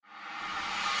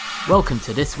Welcome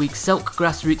to this week's Selk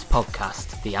Grassroots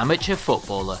podcast, The Amateur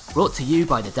Footballer, brought to you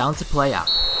by the Down to Play app.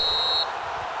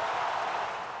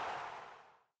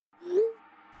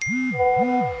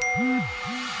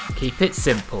 Keep it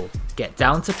simple. Get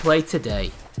Down to Play today,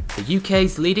 the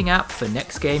UK's leading app for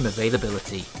next game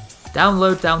availability.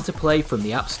 Download Down to Play from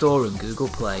the App Store and Google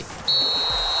Play.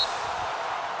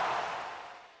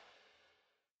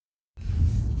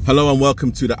 Hello and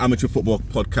welcome to the Amateur Football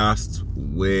Podcast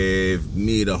with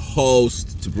me, the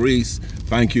host, Tabrice.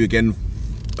 Thank you again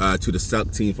to the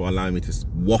Selk team for allowing me to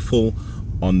waffle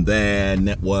on their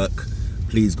network.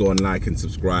 Please go and like and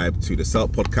subscribe to the Selk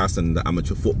Podcast and the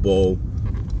Amateur Football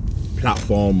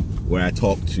platform where I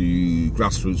talk to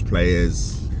grassroots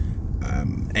players,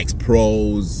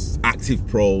 ex-pros, active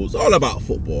pros, all about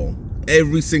football.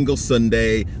 Every single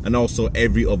Sunday and also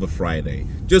every other Friday.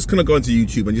 Just gonna go into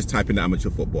YouTube and just type in the Amateur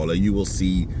Footballer. You will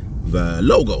see the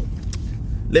logo.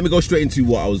 Let me go straight into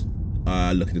what I was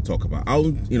looking to talk about. I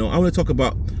want to talk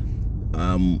about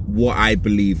what I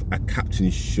believe a captain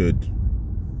should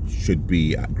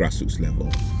be at grassroots level.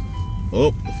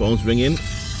 Oh, the phone's ringing.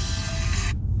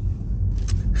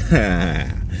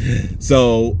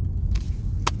 So,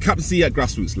 captaincy at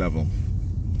grassroots level.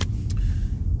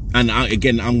 And I'm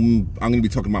going to be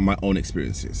talking about my own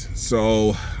experiences.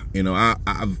 So,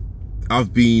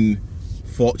 I've been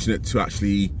fortunate to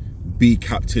actually be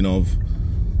captain of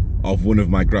one of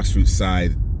my grassroots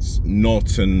sides,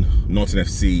 Norton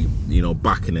FC,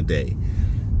 back in the day.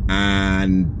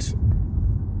 And,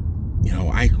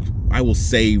 I will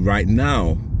say right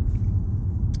now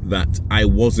that I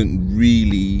wasn't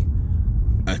really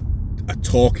a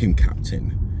talking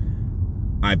captain.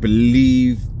 I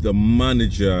believe the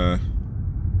manager,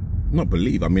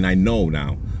 I know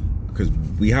now, because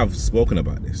we have spoken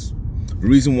about this. The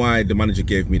reason why the manager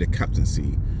gave me the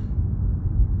captaincy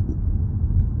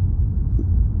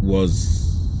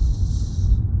was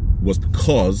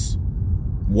because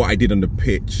what I did on the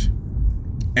pitch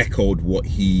echoed what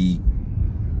he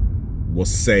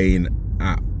was saying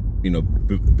at,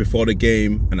 before the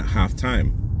game and at half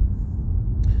time.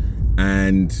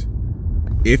 And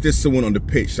if there's someone on the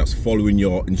pitch that's following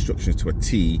your instructions to a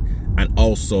T and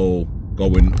also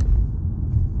going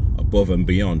above and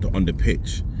beyond on the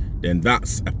pitch, then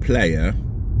that's a player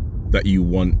that you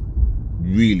want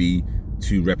really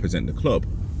to represent the club.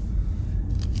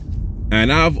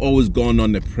 And I've always gone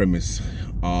on the premise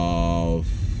of,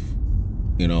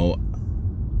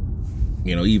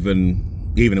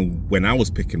 even when I was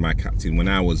picking my captain, when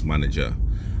I was manager,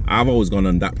 I've always gone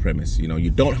on that premise. You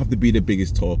don't have to be the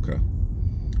biggest talker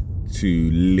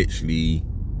to literally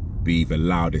be the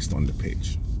loudest on the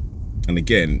pitch. And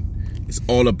again, it's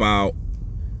all about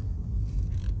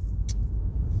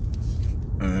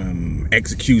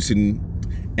executing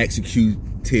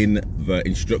the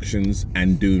instructions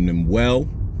and doing them well,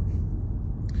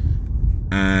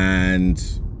 and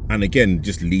again,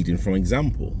 just leading from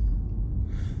example.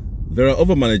 There are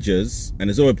other managers and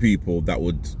there's other people that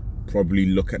would probably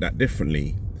look at that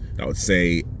differently. That would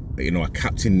say, a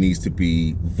captain needs to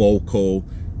be vocal.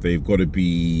 They've got to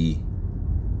be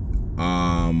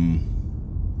not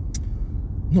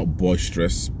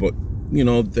boisterous, but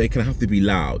they can have to be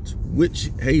loud.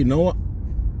 Which, hey, you know what?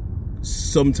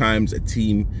 Sometimes a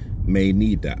team may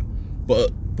need that,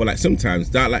 but like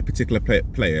sometimes that particular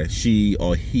player, she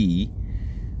or he,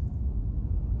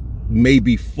 may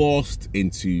be forced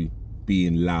into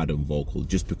being loud and vocal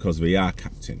just because they are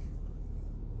captain.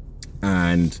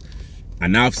 And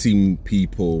I've seen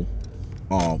people,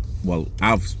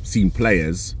 I've seen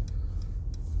players,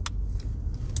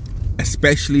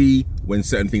 especially when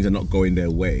certain things are not going their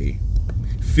way,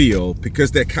 feel because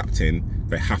they're captain,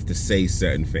 they have to say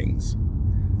certain things.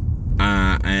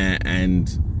 And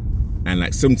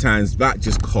like sometimes that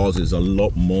just causes a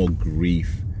lot more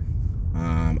grief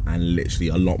and literally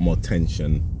a lot more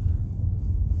tension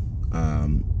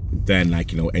than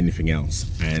anything else.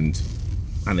 And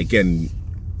again,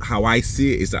 how I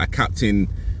see it is that a captain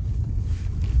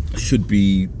should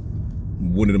be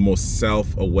one of the most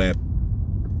self-aware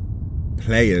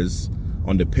players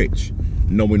on the pitch,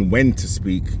 knowing when to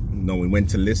speak, knowing when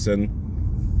to listen,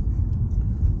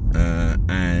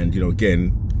 and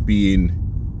again, being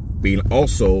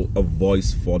also a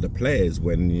voice for the players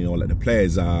when the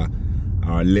players are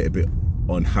a little bit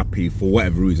unhappy for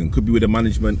whatever reason. Could be with the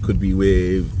management, could be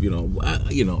with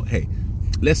hey,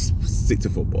 let's stick to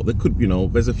football. There could,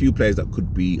 there's a few players that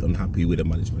could be unhappy with the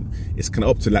management. It's kind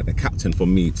of up to the captain for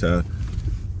me to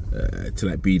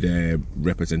be their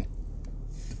represent,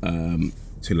 to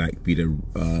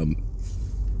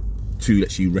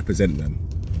actually represent them.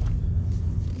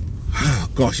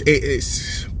 Gosh,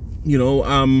 it's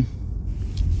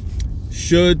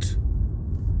should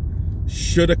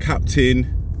a captain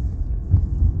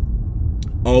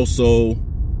also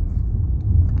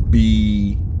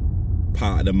be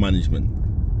part of the management?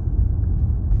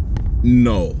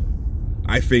 No.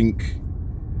 I think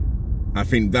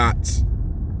that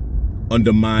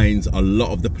undermines a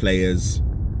lot of the players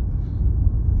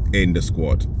in the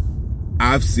squad.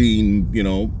 I've seen,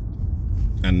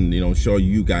 and I'm sure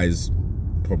you guys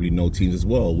probably know teams as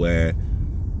well, where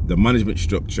the management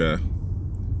structure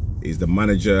is the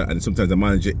manager, and sometimes the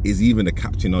manager is even the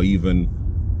captain or even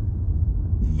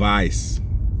vice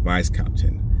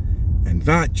captain, and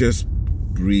that just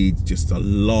breeds just a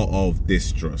lot of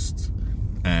distrust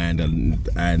and a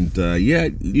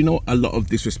lot of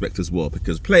disrespect as well,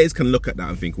 because players can look at that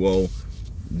and think, well,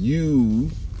 you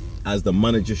as the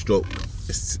manager stroke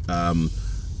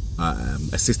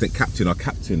assistant captain or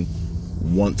captain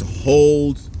want to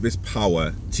hold this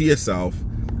power to yourself,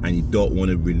 and you don't want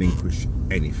to relinquish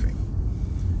anything.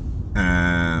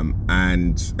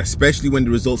 And especially when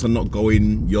the results are not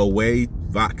going your way,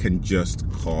 that can just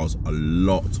cause a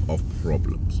lot of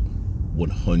problems,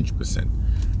 100%.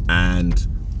 And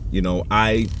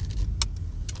I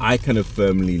kind of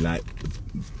firmly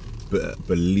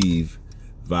believe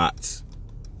that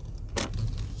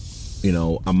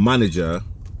a manager,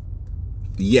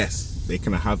 yes, they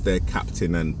can have their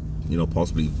captain and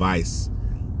possibly vice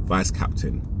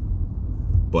captain,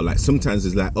 but sometimes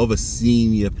there's other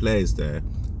senior players there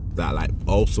that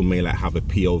also may have a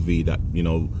POV that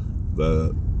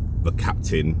the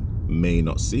captain may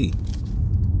not see,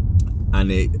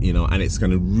 and it's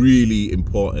kind of really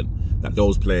important that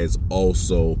those players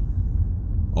also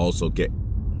get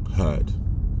heard.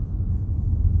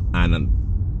 And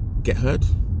get heard?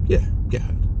 Yeah, get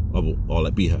heard.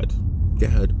 Or be heard.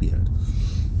 Get heard, be heard.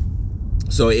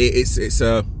 So it's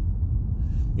a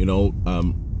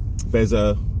there's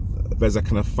a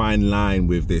kind of fine line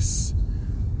with this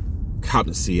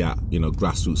captaincy at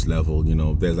grassroots level.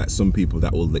 There's some people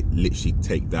that will literally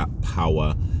take that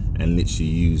power and literally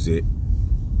use it,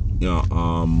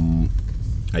 and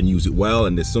use it well.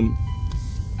 And there's some,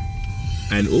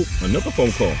 and another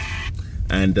phone call.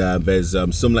 And there's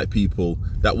some people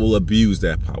that will abuse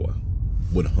their power,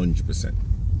 100%.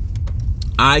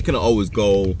 I can always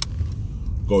go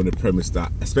on the premise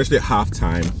that, especially at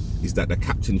halftime, is that the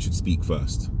captain should speak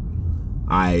first.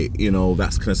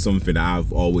 That's kind of something that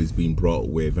I've always been brought up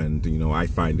with, and I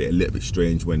find it a little bit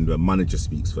strange when the manager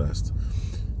speaks first.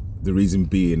 The reason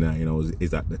being,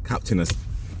 is that the captain has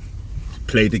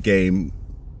played the game,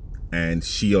 and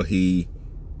she or he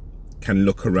can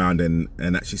look around and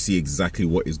actually see exactly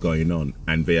what is going on,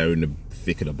 and they are in the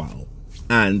thick of the battle.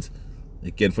 And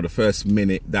again, for the first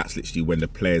minute, that's literally when the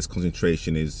player's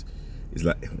concentration is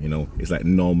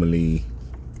normally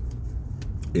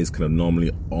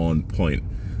on point.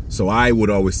 So I would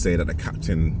always say that the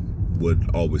captain would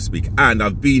always speak. And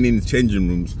I've been in changing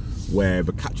rooms where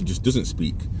the captain just doesn't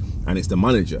speak, and it's the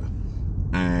manager.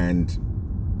 And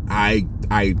I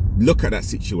look at that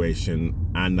situation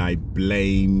and I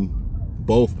blame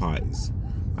both parties.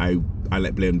 I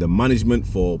blame the management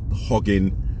for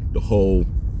hogging the whole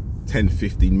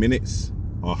 10-15 minutes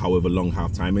or however long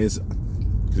halftime is,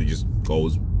 because it just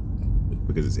goes,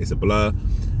 because it's a blur.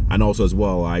 And also as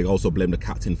well, I also blame the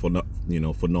captain for not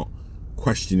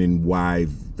questioning why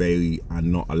they are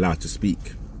not allowed to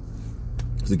speak.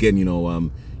 Because again,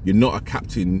 you're not a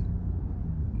captain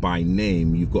by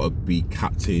name, you've got to be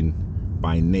captain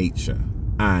by nature.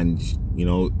 And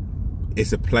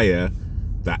it's a player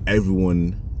that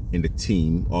everyone in the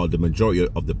team, or the majority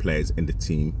of the players in the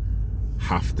team,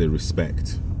 have to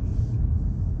respect.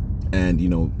 And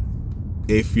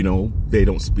if they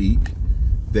don't speak,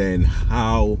 then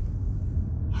how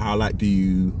do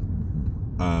you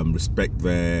respect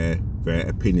their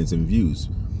opinions and views?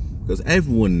 Because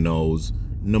everyone knows,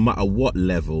 no matter what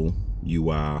level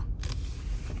you are,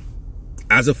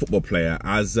 as a football player,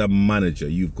 as a manager,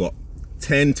 you've got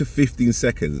 10 to 15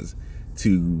 seconds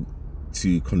to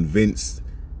convince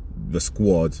the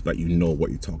squad that you know what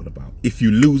you're talking about. If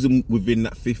you lose them within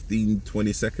that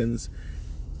 15-20 seconds,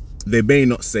 they may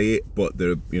not say it, but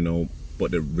the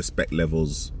respect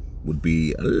levels would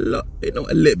be a little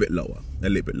bit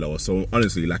lower. So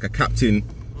honestly, a captain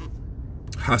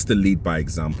has to lead by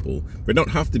example. They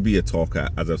don't have to be a talker,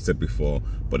 as I've said before,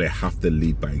 but they have to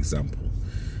lead by example.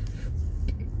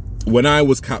 When I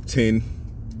was captain,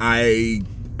 I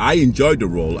enjoyed the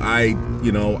role. I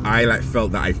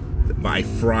felt that I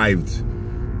thrived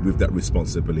with that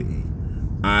responsibility.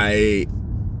 I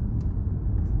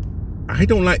I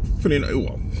don't like, funny enough,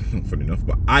 well, not funny enough,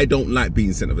 but I don't like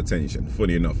being center of attention.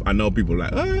 Funny enough, I know people are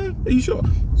like, are you sure?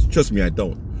 Trust me, I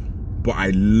don't. But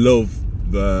I love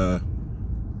the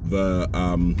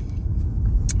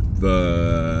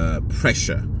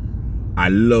pressure. I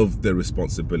love the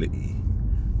responsibility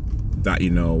that,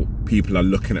 you know, people are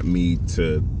looking at me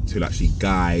to actually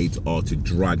guide or to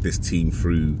drag this team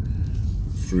through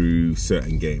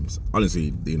certain games.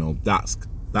 Honestly, you know, that's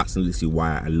literally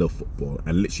why I love football,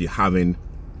 and literally having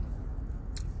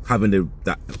the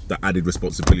added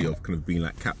responsibility of kind of being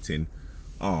like captain.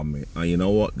 Oh man, you know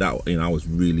what? That, you know, I was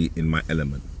really in my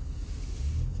element.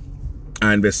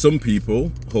 And there's some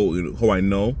people who I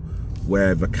know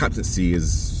where the captaincy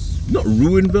is not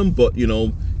ruined them, but, you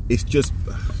know, it's just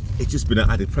been an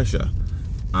added pressure,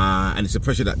 and it's a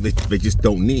pressure that they just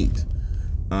don't need.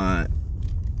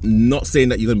 Not saying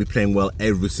that you're going to be playing well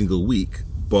every single week,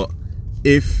 but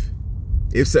if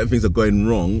certain things are going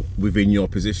wrong within your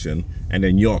position, and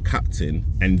then you're captain,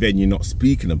 and then you're not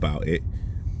speaking about it,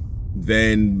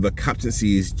 then the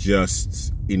captaincy is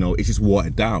just, you know, it's just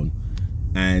watered down.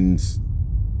 And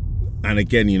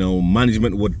again, you know,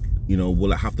 management will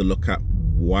have to look at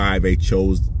why they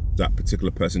chose that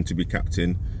particular person to be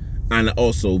captain, and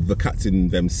also the captain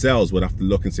themselves would have to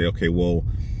look and say, okay, well,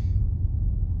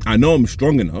 I know I'm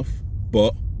strong enough,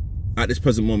 but at this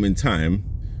present moment in time,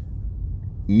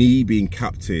 me being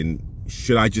captain,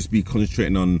 should I just be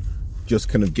concentrating on just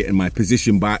kind of getting my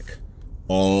position back,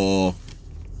 or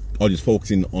just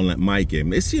focusing on like my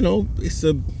game? It's, you know, it's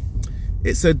a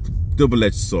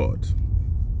double-edged sword.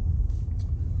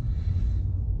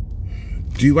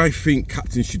 Do I think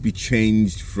captain should be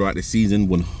changed throughout the season?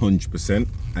 100%.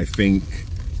 I think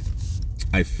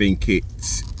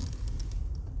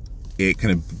it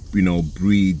kind of, you know,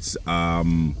 breeds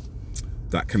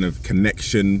that kind of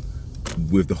connection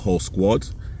with the whole squad.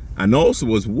 And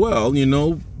also as well, you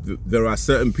know, there are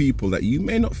certain people that you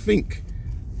may not think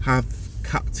have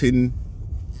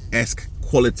captain-esque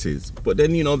qualities, but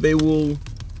then, you know, they will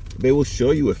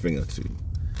show you a thing or two.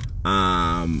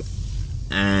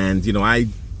 And, you know, I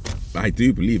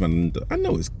do believe, and I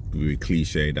know it's very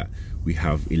cliche that we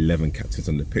have 11 captains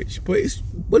on the pitch, but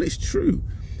it's true,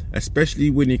 especially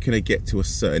when you kind of get to a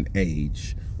certain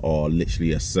age or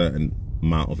literally a certain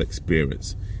amount of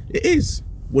experience. It is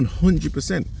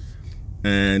 100%.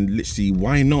 And literally,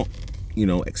 why not, you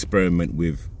know, experiment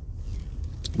with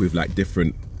like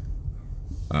different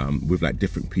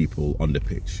people on the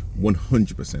pitch?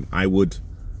 100%. I would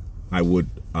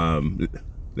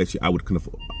kind of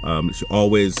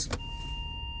always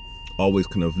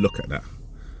kind of look at that,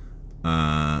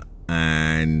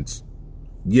 and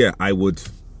yeah, I would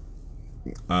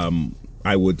kind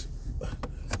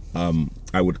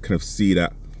of see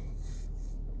that,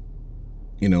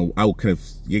 you know, I would kind of,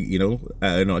 you know,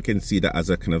 I can see that as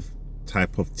a kind of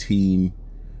type of team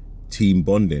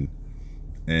bonding,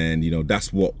 and, you know,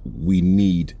 that's what we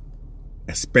need,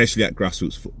 especially at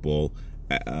grassroots football.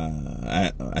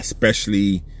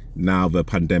 Especially now the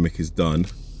pandemic is done.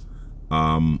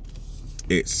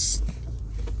 It's,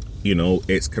 you know,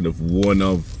 it's kind of one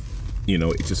of, you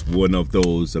know, it's just one of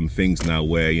those things now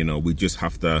where, you know, we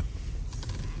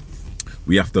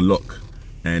have to look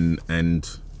and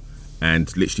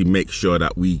literally make sure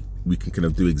that we can kind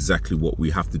of do exactly what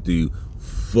we have to do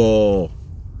for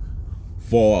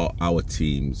our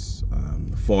teams,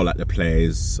 for like the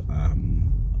players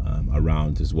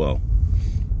around as well.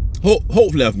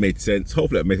 Hopefully I've made sense.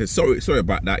 Sorry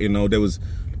about that. You know, there was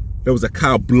a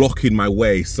car blocking my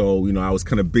way, so, you know, I was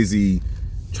kind of busy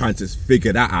trying to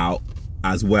figure that out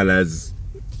as well as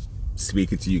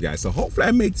speaking to you guys. So hopefully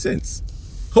I made sense.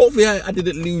 Hopefully I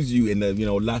didn't lose you in the, you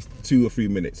know, last 2 or 3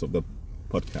 minutes of the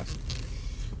podcast.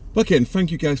 But again,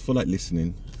 thank you guys for like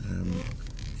listening.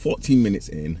 14 minutes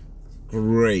in,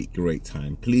 great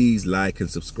time. Please like and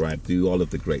subscribe, do all of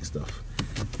the great stuff.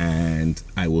 And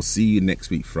I will see you next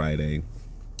week, Friday,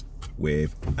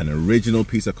 with an original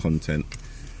piece of content.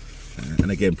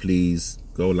 And again, please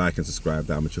go like and subscribe to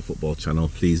the Amateur Football channel.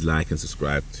 Please like and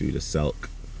subscribe to the Selk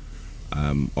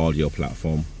audio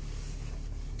platform.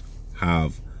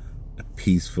 Have a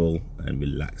peaceful and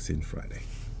relaxing Friday.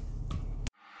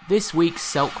 This week's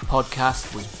Selk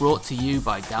podcast was brought to you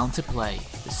by Down to Play,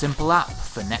 the simple app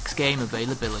for next game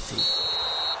availability.